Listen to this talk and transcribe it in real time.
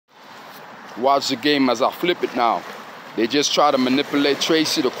Watch the game as I flip it now. They just try to manipulate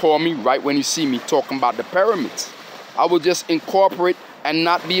Tracy to call me right when you see me talking about the pyramids. I will just incorporate and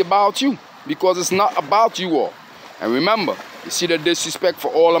not be about you, because it's not about you all. And remember, you see the disrespect for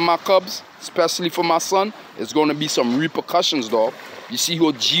all of my cubs, especially for my son, it's going to be some repercussions, dog. You see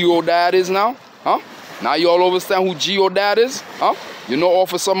who Geo Dad is now? Huh? Now you all understand who Geo Dad is? Huh? You know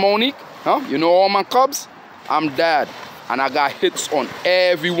Officer Monique? Huh? You know all my cubs? I'm Dad. And I got hits on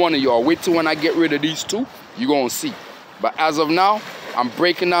every one of y'all. Wait till when I get rid of these two, you're going to see. But as of now, I'm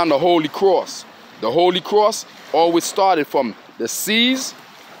breaking down the Holy Cross. The Holy Cross always started from the seas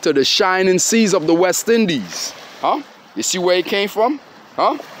to the shining seas of the West Indies. Huh? You see where it came from?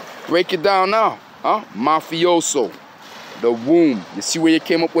 Huh? Break it down now. Huh? Mafioso. The womb. You see where you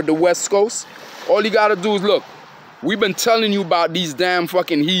came up with the West Coast? All you gotta do is look. We've been telling you about these damn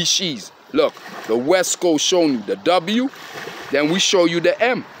fucking he, she's. Look, the West Coast showing you the W, then we show you the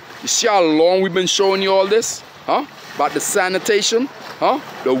M. You see how long we've been showing you all this? Huh? About the sanitation? Huh?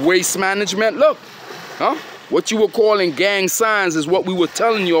 The waste management? Look. Huh? What you were calling gang signs is what we were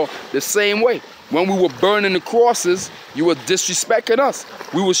telling you all the same way. When we were burning the crosses, you were disrespecting us.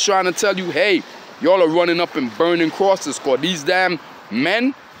 We was trying to tell you, hey, y'all are running up and burning crosses because these damn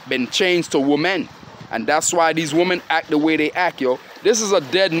men been changed to women. And that's why these women act the way they act, yo. This is a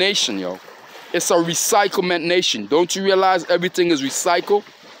dead nation, yo. It's a recyclement nation. Don't you realize everything is recycled?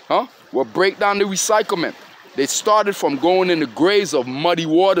 Huh? Well, break down the recyclement. They started from going in the graves of muddy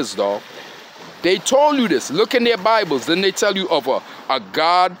waters, dog. They told you this. Look in their Bibles. Then they tell you of a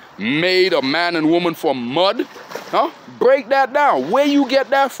God made a man and woman from mud. Huh? Break that down. Where you get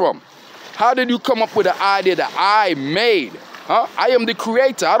that from? How did you come up with the idea that I made? Huh? I am the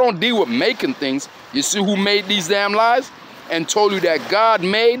creator. I don't deal with making things. You see who made these damn lies? And told you that God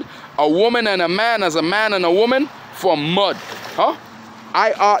made a woman and a man as a man and a woman from mud. Huh?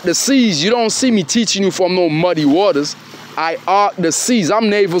 I art the seas. You don't see me teaching you from no muddy waters. I art the seas. I'm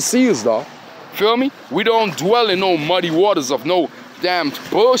Naval SEALs, dog. Feel me? We don't dwell in no muddy waters of no damn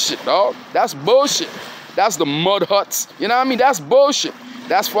bullshit, dog. That's bullshit. That's the mud huts. You know what I mean? That's bullshit.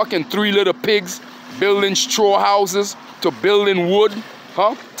 That's fucking 3 little pigs building straw houses to building wood,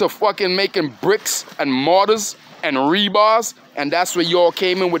 huh? To fucking making bricks and mortars and rebars. And that's where y'all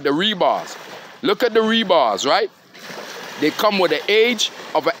came in with the rebars. Look at the rebars, right? They come with the age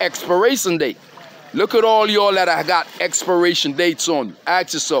of an expiration date. Look at all y'all that I got expiration dates on you.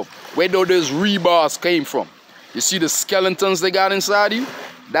 Ask yourself, where do those rebars came from? You see the skeletons they got inside you?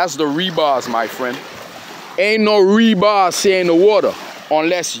 That's the rebars, my friend. Ain't no rebars here in the water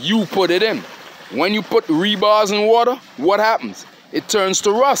unless you put it in. When you put rebars in water, what happens? It turns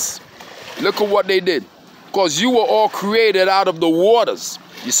to rust. Look at what they did. Because you were all created out of the waters.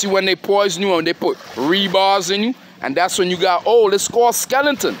 You see when they poison you and they put rebars in you, and that's when you got old. It's called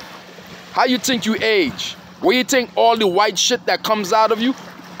skeleton. How you think you age? Where you think all the white shit that comes out of you?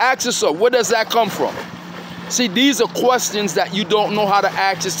 Ask yourself, where does that come from? See, these are questions that you don't know how to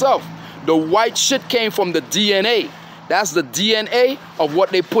ask yourself. The white shit came from the DNA. That's the DNA of what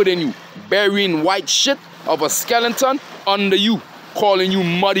they put in you. Burying white shit of a skeleton under you. Calling you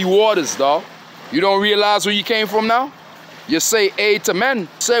muddy waters, dog. You don't realize where you came from now? You say A to men.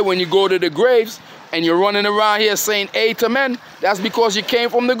 Say when you go to the graves and you're running around here saying A to men, that's because you came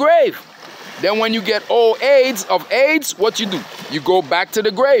from the grave. Then when you get old AIDS of AIDS, what you do? You go back to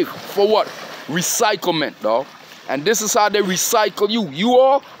the grave. For what? Recyclement, dog. And this is how they recycle you. You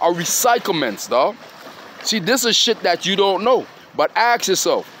all are recyclements, dog. See, this is shit that you don't know. But ask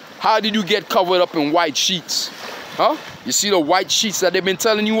yourself, how did you get covered up in white sheets? Huh? You see the white sheets that they've been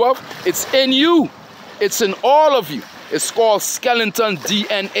telling you of? It's in you. It's in all of you. It's called skeleton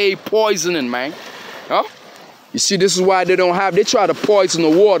DNA poisoning, man. Huh? You see, this is why they try to poison the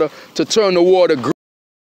water to turn the water green.